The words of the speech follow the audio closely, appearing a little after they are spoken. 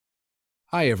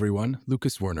Hi everyone,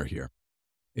 Lucas Werner here.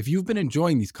 If you've been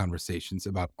enjoying these conversations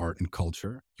about art and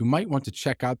culture, you might want to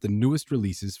check out the newest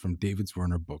releases from David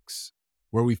Zwirner Books,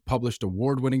 where we've published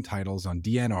award-winning titles on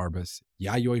Diane Arbus,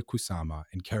 Yayoi Kusama,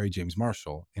 and Kerry James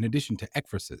Marshall, in addition to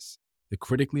Ekphrasis, the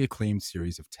critically acclaimed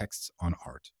series of texts on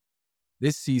art.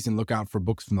 This season, look out for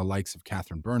books from the likes of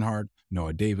Catherine Bernhard,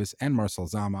 Noah Davis, and Marcel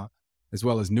Zama, as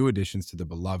well as new additions to the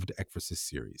beloved Ekphrasis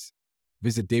series.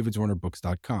 Visit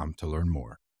davidzwernerbooks.com to learn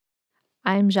more.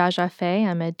 I'm Jaja Fay.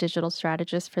 I'm a digital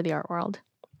strategist for the art world.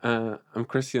 I'm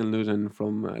Christian Luden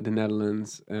from the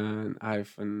Netherlands, and I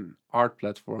have an art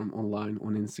platform online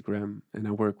on Instagram, and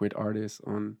I work with artists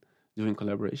on doing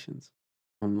collaborations.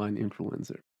 Online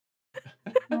influencer.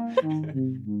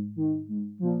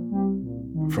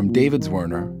 From David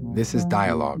Zwirner, this is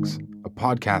Dialogues, a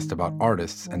podcast about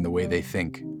artists and the way they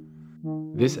think.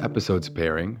 This episode's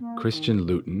pairing, Christian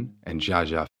Luton and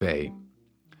Jaja Fay.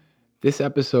 This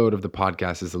episode of the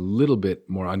podcast is a little bit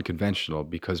more unconventional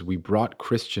because we brought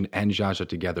Christian and Jaja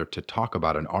together to talk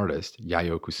about an artist,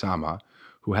 Yayoi Kusama,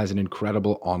 who has an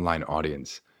incredible online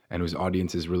audience and whose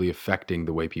audience is really affecting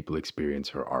the way people experience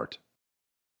her art.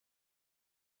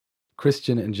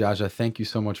 Christian and Jaja, thank you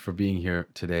so much for being here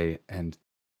today and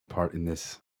part in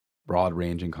this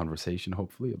broad-ranging conversation,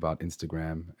 hopefully, about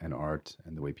Instagram and art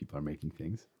and the way people are making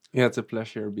things. Yeah, it's a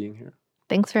pleasure being here.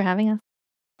 Thanks for having us.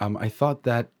 I thought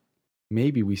that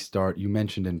maybe we start, you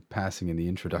mentioned in passing in the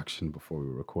introduction before we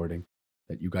were recording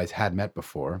that you guys had met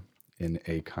before in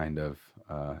a kind of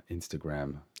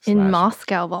Instagram. In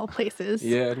Moscow, of all places.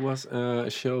 Yeah, it was a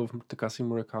show from Takashi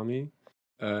Murakami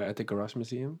at the Garage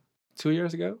Museum 2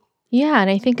 years ago. Yeah, and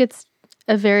I think it's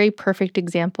a very perfect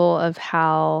example of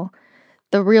how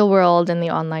the real world and the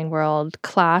online world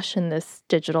clash in this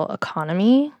digital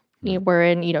economy,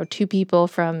 wherein, two people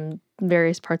from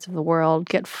various parts of the world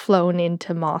get flown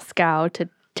into Moscow to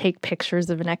take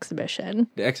pictures of an exhibition.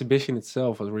 The exhibition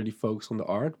itself was really focused on the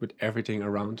art, but everything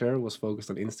around there was focused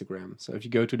on Instagram. So if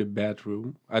you go to the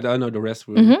bedroom, I don't know the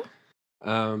restroom,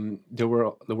 there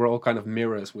were all kind of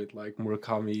mirrors with like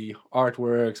Murakami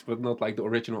artworks, but not like the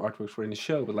original artworks were in the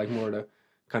show, but like more the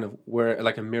kind of where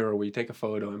like a mirror where you take a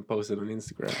photo and post it on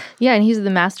Instagram. Yeah, and he's the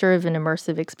master of an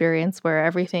immersive experience where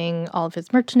all of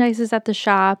his merchandise is at the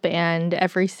shop, and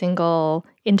every single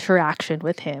interaction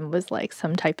with him was like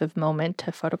some type of moment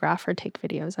to photograph or take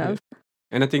videos of. Yeah.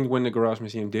 And I think when the Garage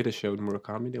Museum did a show with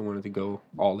Murakami, they wanted to go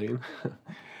all in.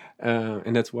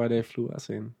 And that's why they flew us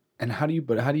in. And how do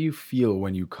you feel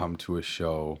when you come to a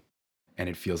show and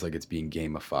it feels like it's being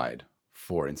gamified?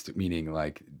 For instance, meaning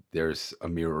like there's a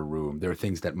mirror room. There are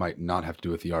things that might not have to do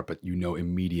with the art, but you know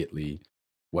immediately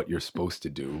what you're supposed to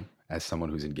do as someone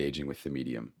who's engaging with the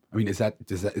medium. I mean, is that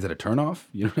a turnoff?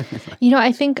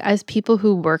 I think as people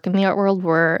who work in the art world,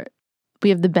 we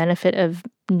have the benefit of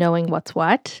knowing what's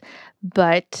what.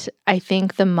 But I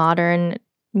think the modern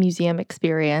museum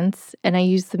experience, and I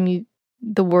use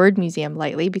the word museum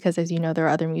lightly because, as you know, there are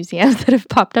other museums that have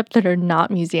popped up that are not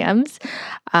museums.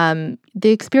 The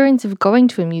experience of going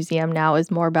to a museum now is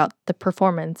more about the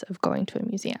performance of going to a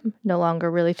museum, no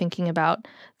longer really thinking about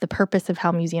the purpose of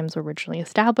how museums were originally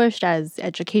established as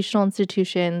educational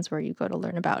institutions where you go to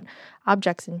learn about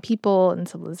objects and people and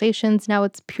civilizations. Now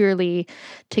it's purely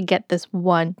to get this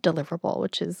one deliverable,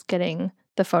 which is getting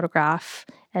the photograph,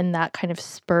 and that kind of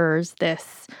spurs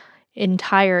this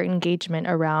entire engagement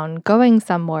around going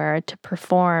somewhere to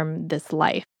perform this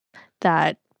life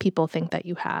that people think that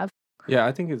you have. Yeah,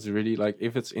 I think it's really like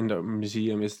if it's in the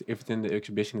museum, if it's in the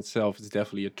exhibition itself, it's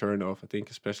definitely a turn off. I think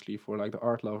especially for like the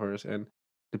art lovers and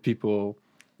the people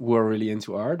who are really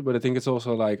into art. But I think it's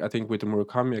also like I think with the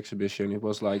Murakami exhibition, it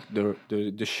was like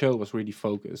the show was really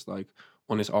focused like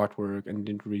on his artwork and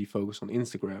didn't really focus on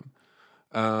Instagram.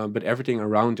 But everything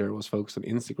around there was focused on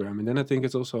Instagram. And then I think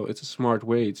it's a smart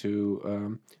way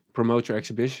to promote your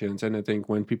exhibitions. And I think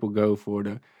when people go for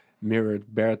the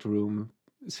mirrored bedroom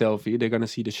selfie, they're going to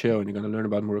see the show and they're going to learn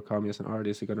about Murakami as an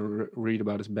artist. They're going to read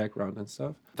about his background and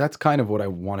stuff. That's kind of what I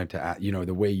wanted to add.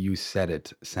 The way you said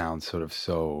it sounds sort of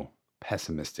so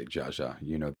pessimistic, Jaja,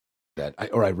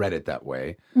 I read it that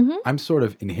way. Mm-hmm. I'm sort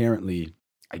of inherently,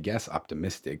 I guess,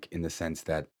 optimistic in the sense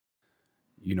that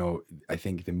I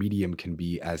think the medium can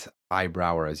be as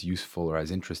highbrow or as useful or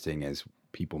as interesting as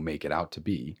people make it out to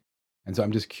be. And so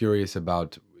I'm just curious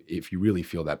about if you really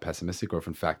feel that pessimistic or if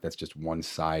in fact that's just one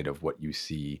side of what you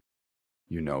see,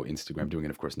 Instagram doing.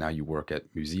 And of course, now you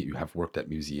have worked at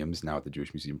museums, now at the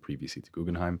Jewish Museum, previously to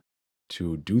Guggenheim,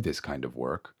 to do this kind of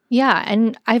work. Yeah,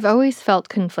 and I've always felt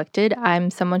conflicted. I'm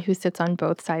someone who sits on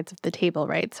both sides of the table,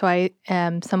 right? So I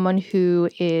am someone who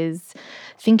is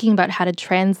thinking about how to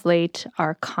translate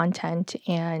our content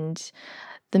and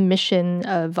the mission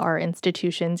of our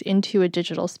institutions into a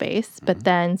digital space, but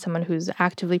then someone who's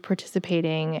actively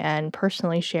participating and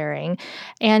personally sharing.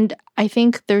 And I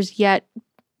think there's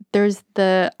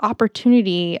the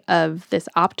opportunity of this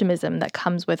optimism that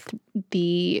comes with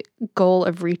the goal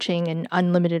of reaching an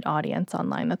unlimited audience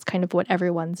online. That's kind of what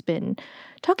everyone's been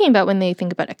talking about when they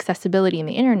think about accessibility in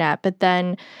the internet. But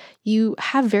then you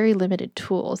have very limited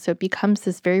tools. So it becomes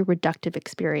this very reductive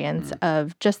experience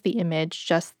of just the image,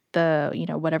 just the,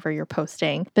 whatever you're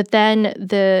posting. But then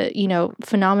the,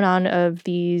 phenomenon of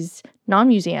these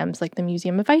non-museums, like the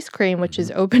Museum of Ice Cream, which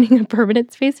is opening a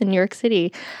permanent space in New York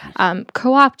City,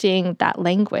 co-opting that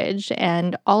language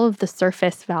and all of the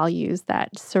surface values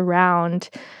that surround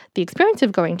the experience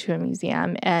of going to a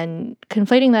museum and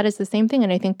conflating that as the same thing.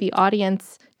 And I think the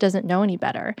audience doesn't know any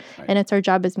better. Right. And it's our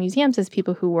job as museums, as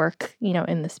people who work,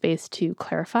 in the space, to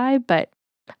clarify. But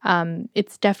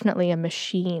it's definitely a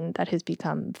machine that has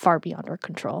become far beyond our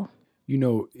control.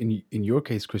 In your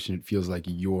case, Christian, it feels like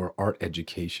your art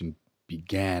education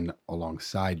began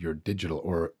alongside your digital,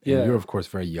 and you're of course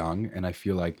very young, and I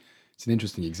feel like it's an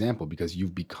interesting example because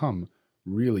you've become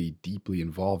really deeply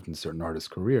involved in certain artists'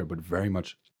 career, but very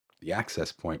much the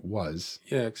access point was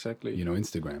exactly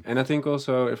Instagram. And I think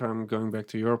also, if I'm going back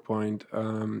to your point,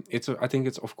 I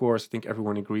think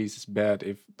everyone agrees it's bad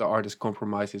if the artist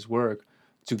compromises his work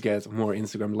to get more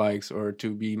Instagram likes or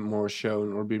to be more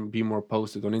shown or be more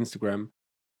posted on Instagram.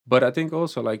 But I think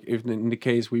also, like, if in the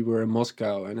case we were in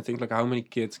Moscow, and I think, like, how many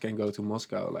kids can go to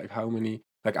Moscow? Like, how many?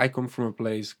 Like, I come from a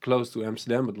place close to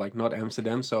Amsterdam, but like not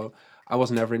Amsterdam, so I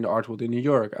was never in the art world in New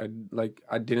York.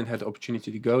 I didn't have the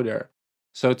opportunity to go there.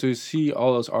 So to see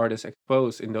all those artists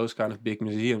exposed in those kind of big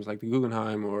museums, like the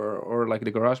Guggenheim or like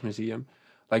the Garage Museum,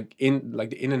 like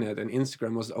the internet and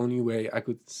Instagram was the only way I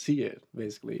could see it,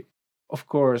 basically. Of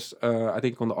course, I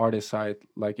think on the artist side,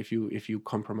 like if you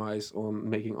compromise on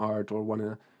making art or want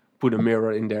to put a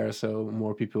mirror in there so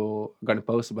more people are gonna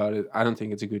post about it, I don't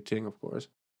think it's a good thing, of course.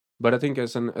 But I think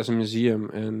as a museum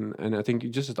and I think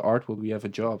just as the art world, we have a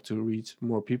job to reach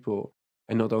more people,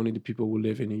 and not only the people who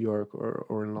live in New York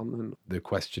or in London. The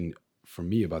question for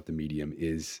me about the medium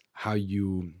is how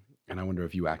you, and I wonder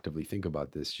if you actively think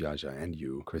about this, Jaja, and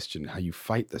you, Christian, how you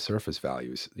fight the surface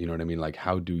values. You know what I mean? Like,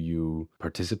 how do you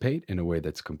participate in a way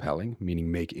that's compelling,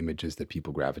 meaning make images that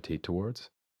people gravitate towards,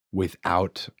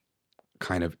 without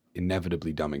kind of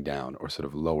inevitably dumbing down or sort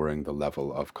of lowering the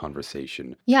level of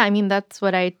conversation? Yeah, I mean, that's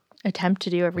what I attempt to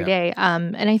do every day.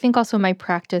 And I think also my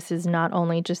practice is not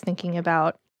only just thinking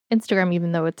about Instagram,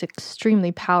 even though it's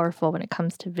extremely powerful when it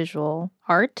comes to visual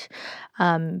art,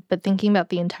 but thinking about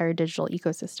the entire digital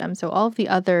ecosystem. So all of the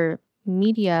other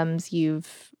mediums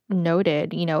you've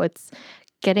noted, it's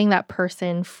getting that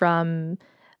person from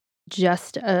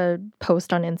just a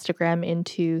post on Instagram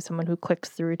into someone who clicks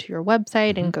through to your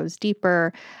website and goes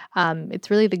deeper. It's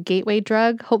really the gateway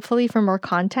drug, hopefully, for more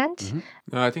content.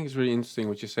 No, I think it's really interesting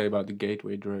what you say about the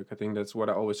gateway drug. I think that's what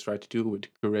I always try to do with the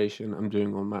curation I'm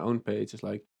doing on my own page. It's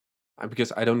like,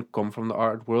 because I don't come from the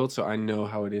art world, so I know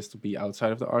how it is to be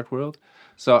outside of the art world.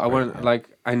 So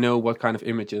I know what kind of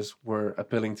images were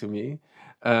appealing to me.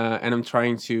 And I'm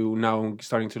starting to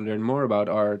learn more about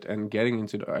art and getting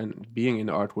into and being in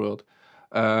the art world.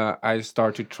 I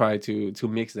start to try to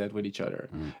mix that with each other.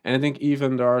 And I think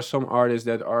even there are some artists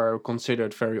that are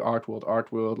considered very art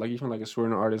world, like even like a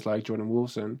certain artist like Jordan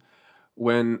Wolfson.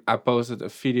 When I posted a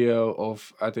video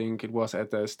of, I think it was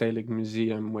at the Stedelijk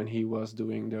Museum when he was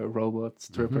doing the robot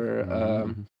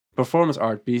stripper performance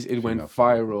art piece, it went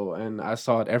viral, and I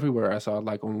saw it everywhere. I saw it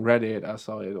like on Reddit, I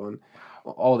saw it on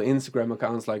all the Instagram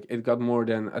accounts. Like it got more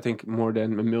than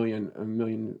a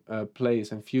million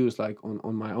plays and views, like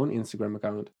on my own Instagram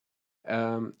account.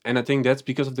 And I think that's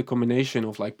because of the combination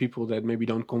of like people that maybe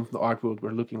don't come from the art world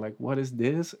were looking like, what is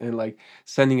this? And like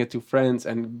sending it to friends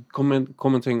and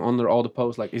commenting under all the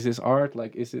posts, like, is this art?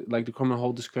 Like, is it like the common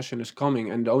whole discussion is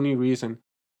coming? And the only reason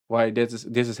why this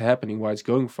is happening, why it's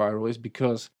going viral, is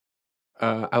because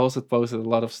I also posted a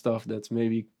lot of stuff that's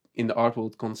maybe in the art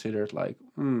world considered like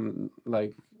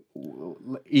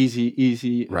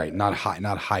easy, right? Not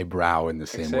highbrow in the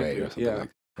same way or something like.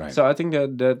 Right. So I think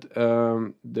that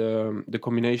the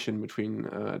combination between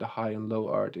the high and low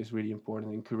art is really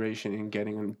important in curation and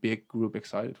getting a big group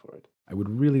excited for it.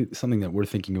 Something that we're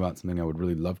thinking about, something I would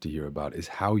really love to hear about, is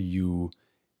how you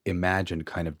imagine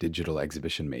kind of digital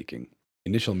exhibition making.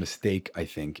 Initial mistake, I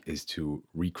think, is to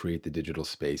recreate the digital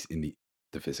space in the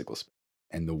physical space.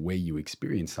 And the way you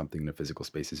experience something in a physical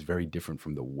space is very different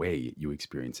from the way you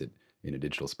experience it in a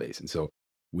digital space. And so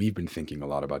we've been thinking a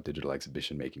lot about digital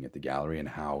exhibition making at the gallery and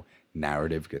how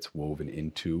narrative gets woven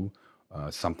into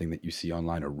something that you see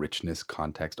online, a richness,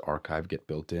 context, archive get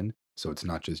built in. So it's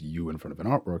not just you in front of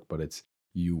an artwork, but it's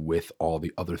you with all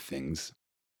the other things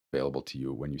available to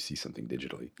you when you see something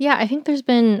digitally. Yeah, I think there's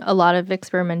been a lot of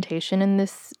experimentation in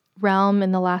this realm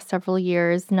in the last several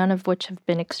years, none of which have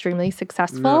been extremely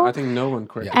successful. No, I think no one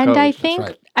cracked the And code. I That's think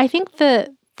right. I think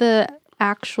the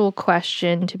actual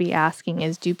question to be asking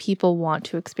is, do people want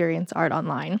to experience art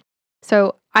online?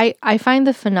 So I find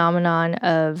the phenomenon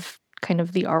of kind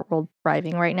of the art world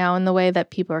thriving right now in the way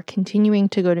that people are continuing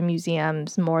to go to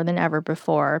museums more than ever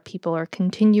before. People are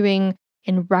continuing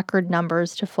in record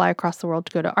numbers to fly across the world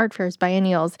to go to art fairs,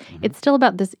 biennials. It's still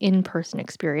about this in-person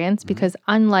experience because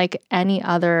unlike any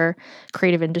other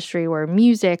creative industry where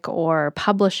music or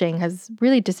publishing has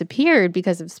really disappeared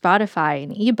because of Spotify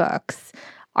and ebooks,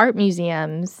 art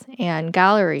museums and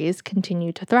galleries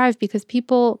continue to thrive because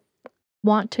people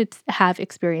want to have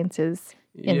experiences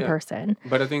in Yeah, person.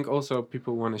 but I think also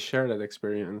people want to share that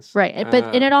experience. Right.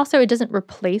 But and it also, it doesn't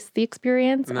replace the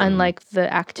experience, No. unlike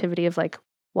the activity of like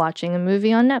watching a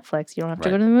movie on Netflix. You don't have to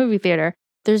Right. go to the movie theater.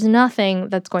 There's nothing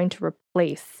that's going to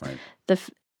replace Right.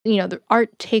 the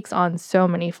art takes on so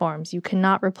many forms. You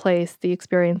cannot replace the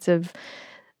experience of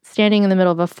standing in the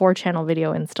middle of a 4-channel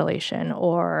video installation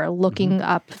or looking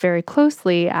up very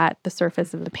closely at the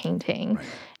surface of the painting. Right.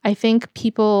 I think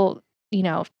people,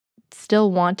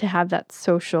 still want to have that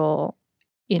social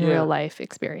in Yeah. real life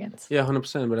experience. Yeah,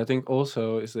 100%. But I think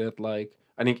also is that like,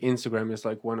 I think Instagram is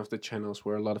like one of the channels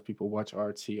where a lot of people watch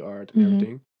art, see art, and Mhm.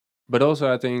 everything. But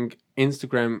also, I think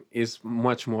Instagram is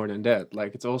much more than that.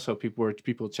 Like, it's also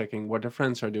people checking what their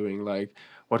friends are doing, like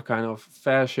what kind of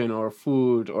fashion or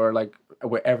food or like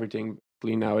where everything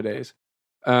basically nowadays.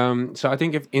 So I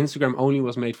think if Instagram only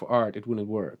was made for art, it wouldn't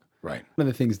work. Right. One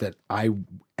of the things that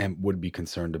would be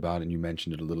concerned about, and you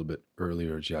mentioned it a little bit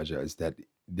earlier, Jaja, is that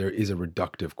there is a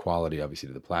reductive quality, obviously,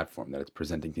 to the platform, that it's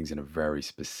presenting things in a very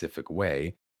specific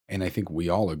way. And I think we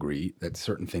all agree that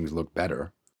certain things look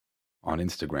better on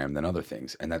Instagram than other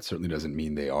things. And that certainly doesn't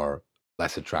mean they are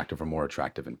less attractive or more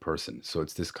attractive in person. So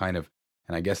it's this kind of,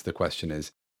 and I guess the question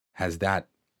is, has that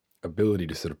ability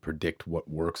to sort of predict what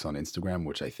works on Instagram,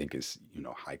 which I think is,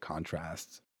 high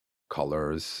contrast,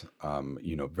 colors,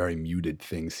 very muted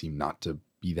things seem not to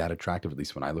be that attractive, at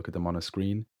least when I look at them on a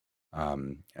screen.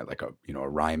 Like a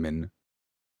Ryman,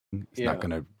 it's Yeah. not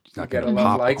gonna Get a lot of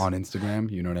pop likes. on Instagram,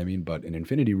 you know what I mean? But an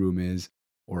Infinity Room is,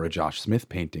 or a Josh Smith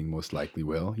painting most likely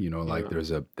will, like Yeah. there's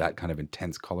that kind of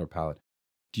intense color palette.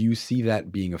 Do you see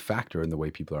that being a factor in the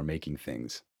way people are making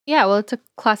things? Yeah, well, it's a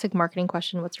classic marketing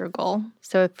question. What's your goal?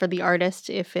 So for the artist,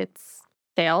 if it's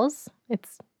sales,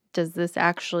 does this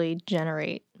actually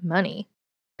generate money?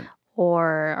 Or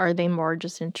are they more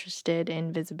just interested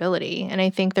in visibility? And I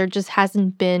think there just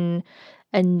hasn't been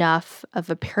enough of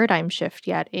a paradigm shift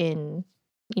yet in,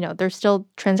 there's still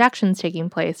transactions taking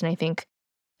place. And I think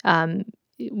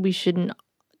we shouldn't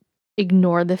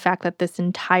ignore the fact that this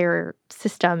entire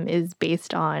system is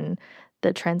based on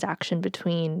the transaction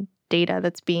between data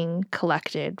that's being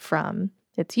collected from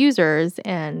its users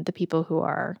and the people who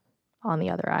are on the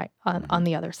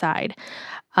other side.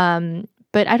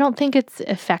 But I don't think it's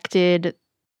affected,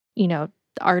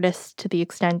 artists to the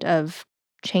extent of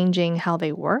changing how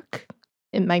they work.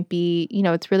 It might be,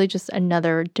 it's really just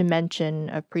another dimension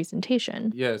of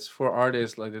presentation. Yes, for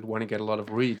artists like that want to get a lot of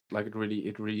reach, like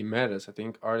it really matters. I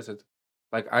think artists that,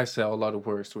 like I sell a lot of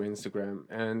works through Instagram,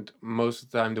 and most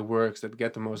of the time the works that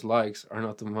get the most likes are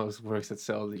not the most works that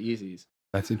sell the easiest.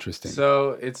 That's interesting.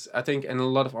 So I think, and a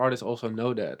lot of artists also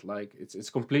know that, like it's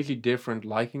completely different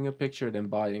liking a picture than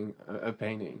buying a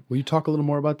painting. Will you talk a little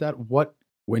more about that?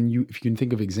 If you can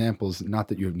think of examples, not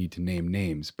that you need to name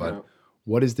names, but No.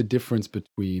 what is the difference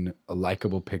between a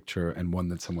likable picture and one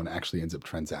that someone actually ends up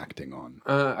transacting on?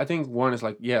 I think one is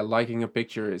like, yeah, liking a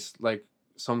picture is like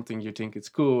something you think it's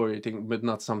cool or you think, but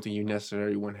not something you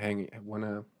necessarily want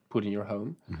to put in your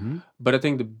home. Mm-hmm. But I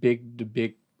think the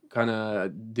big kind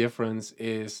of difference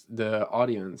is the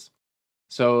audience.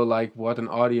 So like what an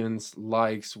audience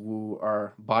likes who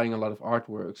are buying a lot of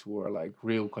artworks, who are like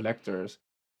real collectors,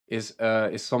 is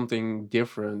something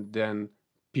different than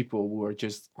people who are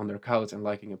just on their couch and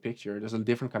liking a picture. There's a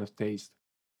different kind of taste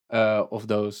of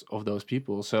those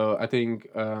people. So I think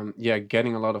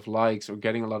getting a lot of likes or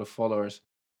getting a lot of followers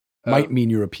Might mean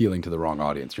you're appealing to the wrong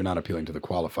audience. You're not appealing to the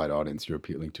qualified audience. You're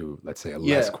appealing to, let's say, a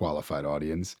less Yeah. qualified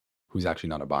audience who's actually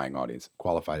not a buying audience.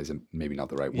 Qualified isn't maybe not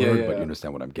the right Yeah, word, yeah, but you yeah.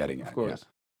 understand what I'm getting at. Of course,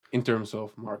 in terms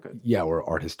of market. Yeah, or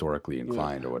art historically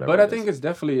inclined or whatever. But I it think is. it's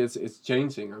definitely it's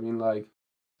changing. I mean, like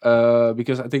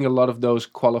because I think a lot of those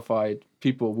qualified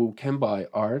people who can buy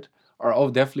art are all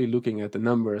definitely looking at the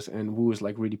numbers and who is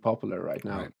like really popular right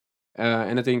now. Right.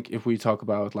 And I think if we talk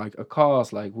about like a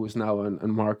cause, like who is now a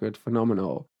market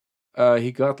phenomenal,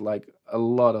 he got like a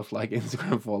lot of like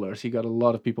Instagram followers. He got a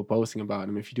lot of people posting about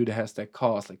him. If you do the hashtag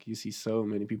cause, like you see so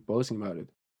many people posting about it.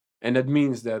 And that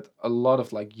means that a lot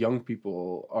of young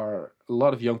people are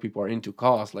into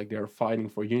cause, like they're fighting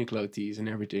for Uniqlo tees and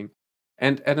everything.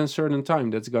 And at a certain time,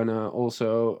 that's gonna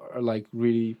also like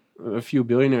really a few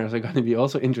billionaires are gonna be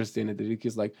also interested in it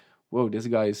because like, whoa, this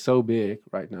guy is so big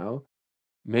right now.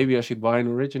 Maybe I should buy an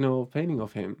original painting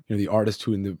of him. The artist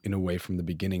who in a way from the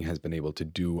beginning has been able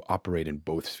to operate in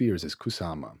both spheres is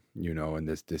Kusama, and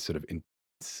this sort of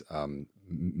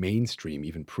mainstream,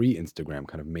 even pre-Instagram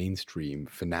kind of mainstream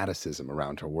fanaticism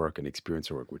around her work and experience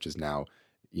her work, which is now,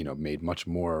 made much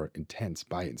more intense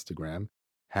by Instagram,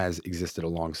 has existed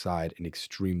alongside an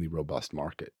extremely robust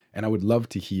market. And I would love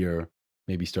to hear,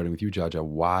 maybe starting with you,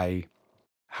 Jaja,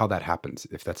 how that happens,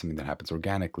 if that's something that happens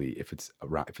organically, if it's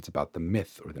about the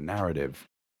myth or the narrative.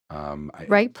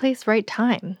 Right place, right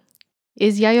time.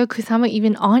 Is Yayoi Kusama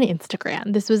even on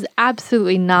Instagram? This was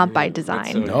absolutely not by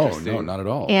design. No, not at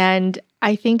all. And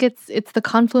I think it's the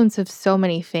confluence of so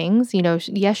many things.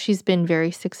 Yes, she's been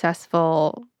very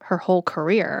successful her whole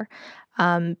career.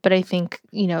 But I think,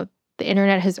 the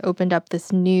internet has opened up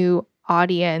this new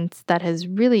audience that has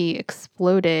really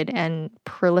exploded and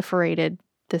proliferated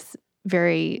this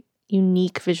very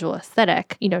unique visual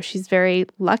aesthetic. She's very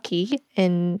lucky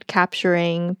in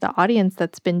capturing the audience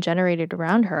that's been generated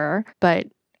around her, but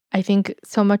I think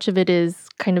so much of it is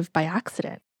kind of by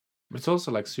accident. But it's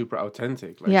also like super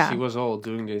authentic. Like she was all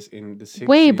doing this in the 60s.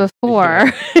 Way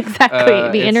before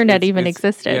exactly the internet even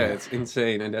existed. Yeah, it's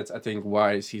insane. And that's, I think,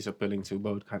 why she's appealing to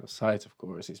both kind of sides, of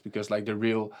course, is because like the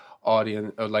real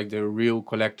audience, or like the real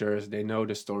collectors, they know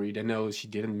the story. They know she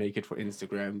didn't make it for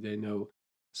Instagram. They know.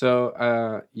 So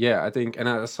I think, and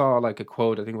I saw like a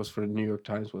quote, I think it was for the New York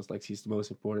Times, was like she's the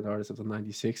most important artist of the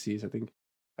 1960s. I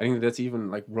think that's even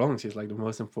like wrong. She's like the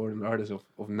most important artist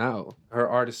of now. Her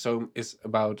art is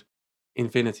about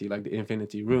infinity, like the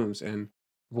infinity rooms, and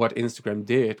what Instagram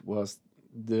did was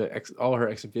all her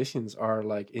exhibitions are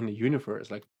like in the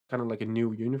universe, like kind of like a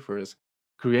new universe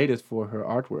created for her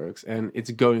artworks, and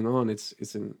it's going on.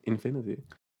 It's an infinity.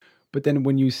 But then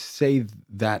when you say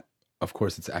that, of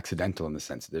course, it's accidental in the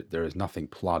sense that there is nothing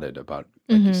plotted about,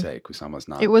 like you say, Kusama's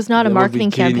not. It was not a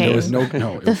marketing campaign. There was no.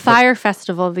 The Fire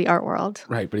Festival of the art world.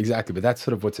 Right, but exactly. But that's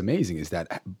sort of what's amazing is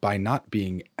that by not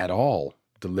being at all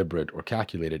deliberate or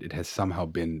calculated, it has somehow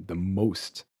been the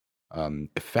most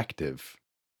effective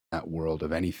in that world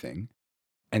of anything.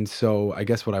 And so I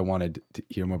guess what I wanted to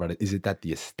hear more about is it that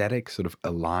the aesthetic sort of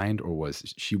aligned, or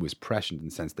was she prescient in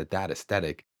the sense that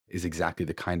aesthetic is exactly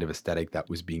the kind of aesthetic that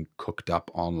was being cooked up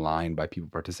online by people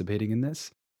participating in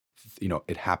this?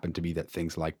 It happened to be that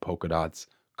things like polka dots,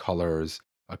 colors,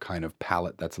 a kind of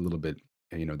palette that's a little bit,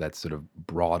 that's sort of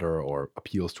broader or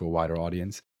appeals to a wider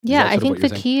audience. Yeah, I think the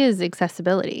key is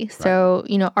accessibility. Right. So,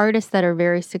 artists that are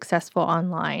very successful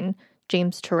online,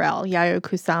 James Turrell, Yayoi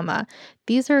Kusama,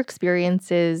 these are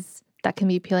experiences that can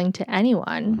be appealing to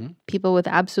anyone, people with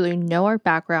absolutely no art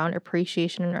background,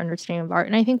 appreciation, and understanding of art.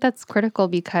 And I think that's critical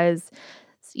because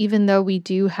even though we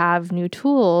do have new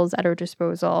tools at our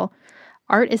disposal,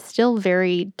 art is still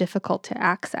very difficult to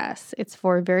access. It's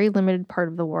for a very limited part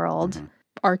of the world.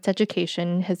 Arts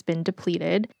education has been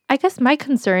depleted. I guess my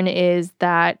concern is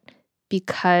that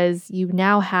because you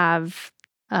now have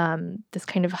this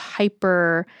kind of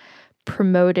hyper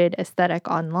promoted aesthetic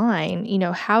online,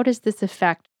 how does this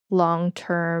affect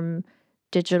long-term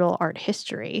digital art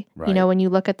history? Right. When you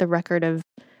look at the record of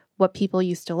what people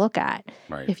used to look at,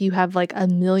 right. If you have like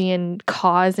 1 million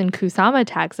Cause and Kusama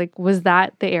tags, like was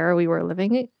that the era we were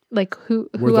living in? Like who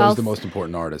were those else? The most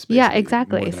important artists? Yeah,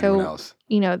 exactly. So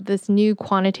this new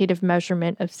quantitative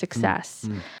measurement of success,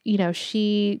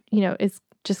 she is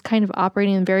just kind of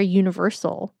operating in a very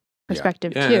universal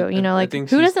perspective too. Like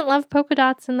who doesn't love polka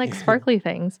dots and like sparkly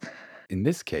things? In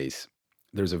this case,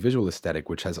 there's a visual aesthetic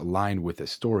which has aligned with a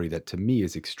story that to me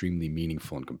is extremely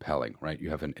meaningful and compelling, right? You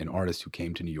have an artist who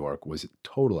came to New York, was a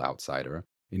total outsider,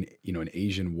 an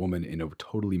Asian woman in a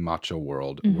totally macho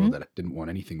world, a world that didn't want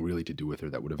anything really to do with her,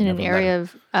 that would have in never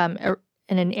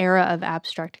in an era of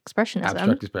abstract expressionism.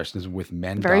 Abstract expressionism with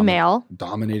men very male,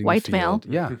 dominating white the field.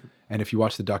 male. Yeah. And if you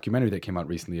watch the documentary that came out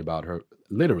recently about her,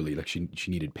 literally, like she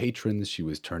needed patrons, she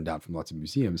was turned down from lots of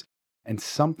museums, and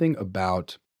something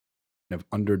about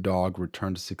underdog,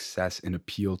 return to success, and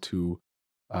appeal to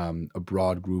a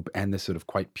broad group, and this sort of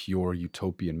quite pure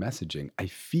utopian messaging, I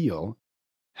feel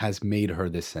has made her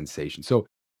this sensation. So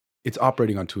it's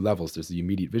operating on two levels. There's the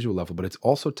immediate visual level, but it's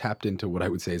also tapped into what I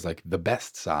would say is like the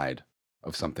best side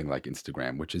of something like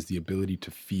Instagram, which is the ability to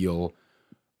feel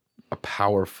a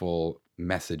powerful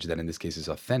message that in this case is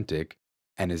authentic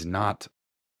and is not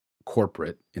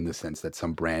corporate in the sense that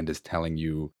some brand is telling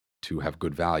you to have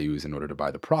good values in order to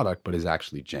buy the product, but is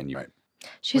actually genuine.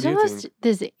 Right. She's do you almost think?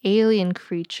 this alien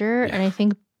creature. Yeah. And I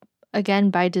think, again,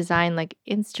 by design, like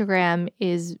Instagram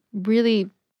is really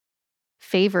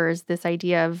favors this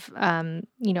idea of,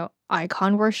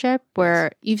 icon worship,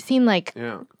 where you've seen like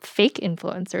Yeah. fake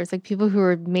influencers, like people who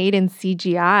are made in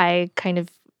CGI, kind of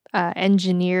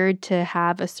engineered to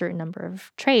have a certain number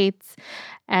of traits.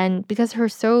 And because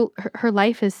her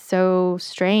life is so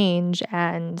strange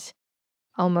and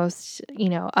almost,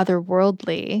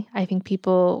 otherworldly, I think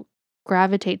people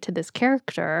gravitate to this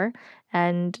character.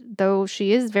 And though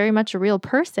she is very much a real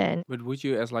person, But would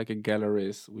you, as like a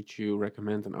gallerist, would you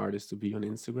recommend an artist to be on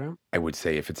Instagram? I would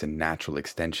say if it's a natural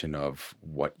extension of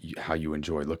how you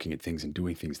enjoy looking at things and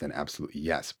doing things, then absolutely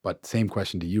yes. But same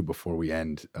question to you before we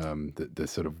end, the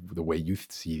sort of the way you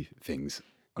see things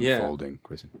Yeah. unfolding,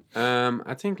 Kristen.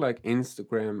 I think like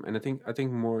Instagram, and I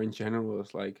think more in general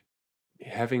is like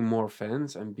having more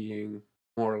fans and being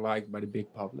more liked by the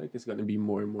big public is going to be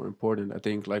more and more important. I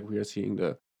think like we are seeing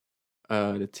the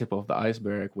tip of the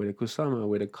iceberg with a Kusama,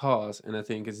 with a Cause, and I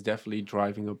think it's definitely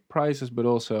driving up prices, but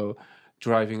also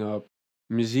driving up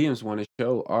museums want to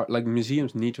show art. Like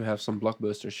museums need to have some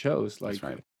blockbuster shows, like That's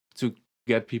right. to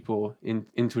get people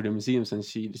into the museums and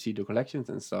see the collections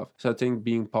and stuff. So I think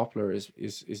being popular is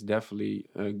definitely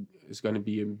is going to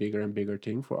be a bigger and bigger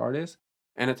thing for artists.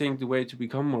 And I think the way to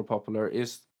become more popular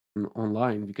is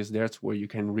online, because that's where you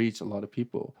can reach a lot of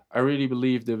people. I really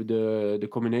believe the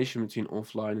combination between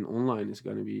offline and online is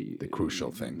going to be The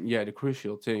crucial thing. Yeah, the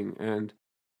crucial thing. And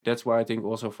that's why I think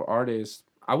also for artists,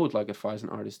 I would like advise an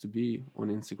artist to be on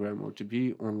Instagram or to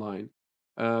be online.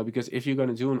 Because if you're going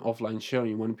to do an offline show,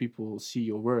 you want people to see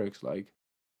your works, like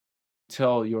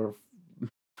tell your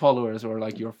followers or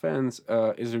like your fans,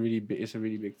 is a really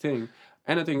big thing.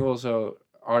 And I think also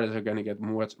artists are going to get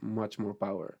much more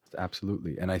power.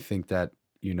 Absolutely. And I think that,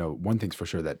 one thing's for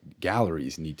sure, that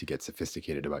galleries need to get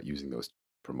sophisticated about using those to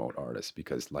promote artists,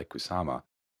 because like Kusama,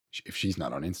 if she's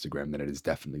not on Instagram, then it is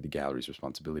definitely the gallery's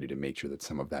responsibility to make sure that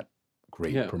some of that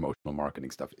great Yeah. promotional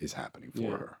marketing stuff is happening for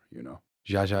Yeah. her,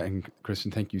 Jaja and Kristen,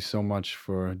 thank you so much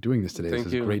for doing this today. Thank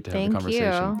This you. is great to have the thank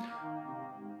conversation.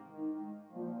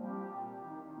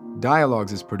 you.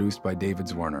 Dialogues is produced by David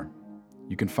Zwirner.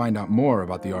 You can find out more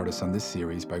about the artists on this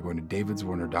series by going to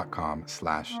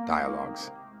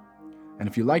davidzwirner.com/dialogues. And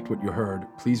if you liked what you heard,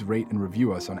 please rate and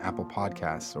review us on Apple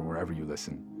Podcasts or wherever you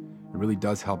listen. It really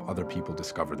does help other people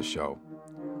discover the show.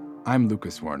 I'm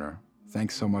Lucas Werner.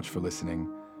 Thanks so much for listening,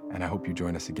 and I hope you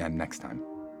join us again next time.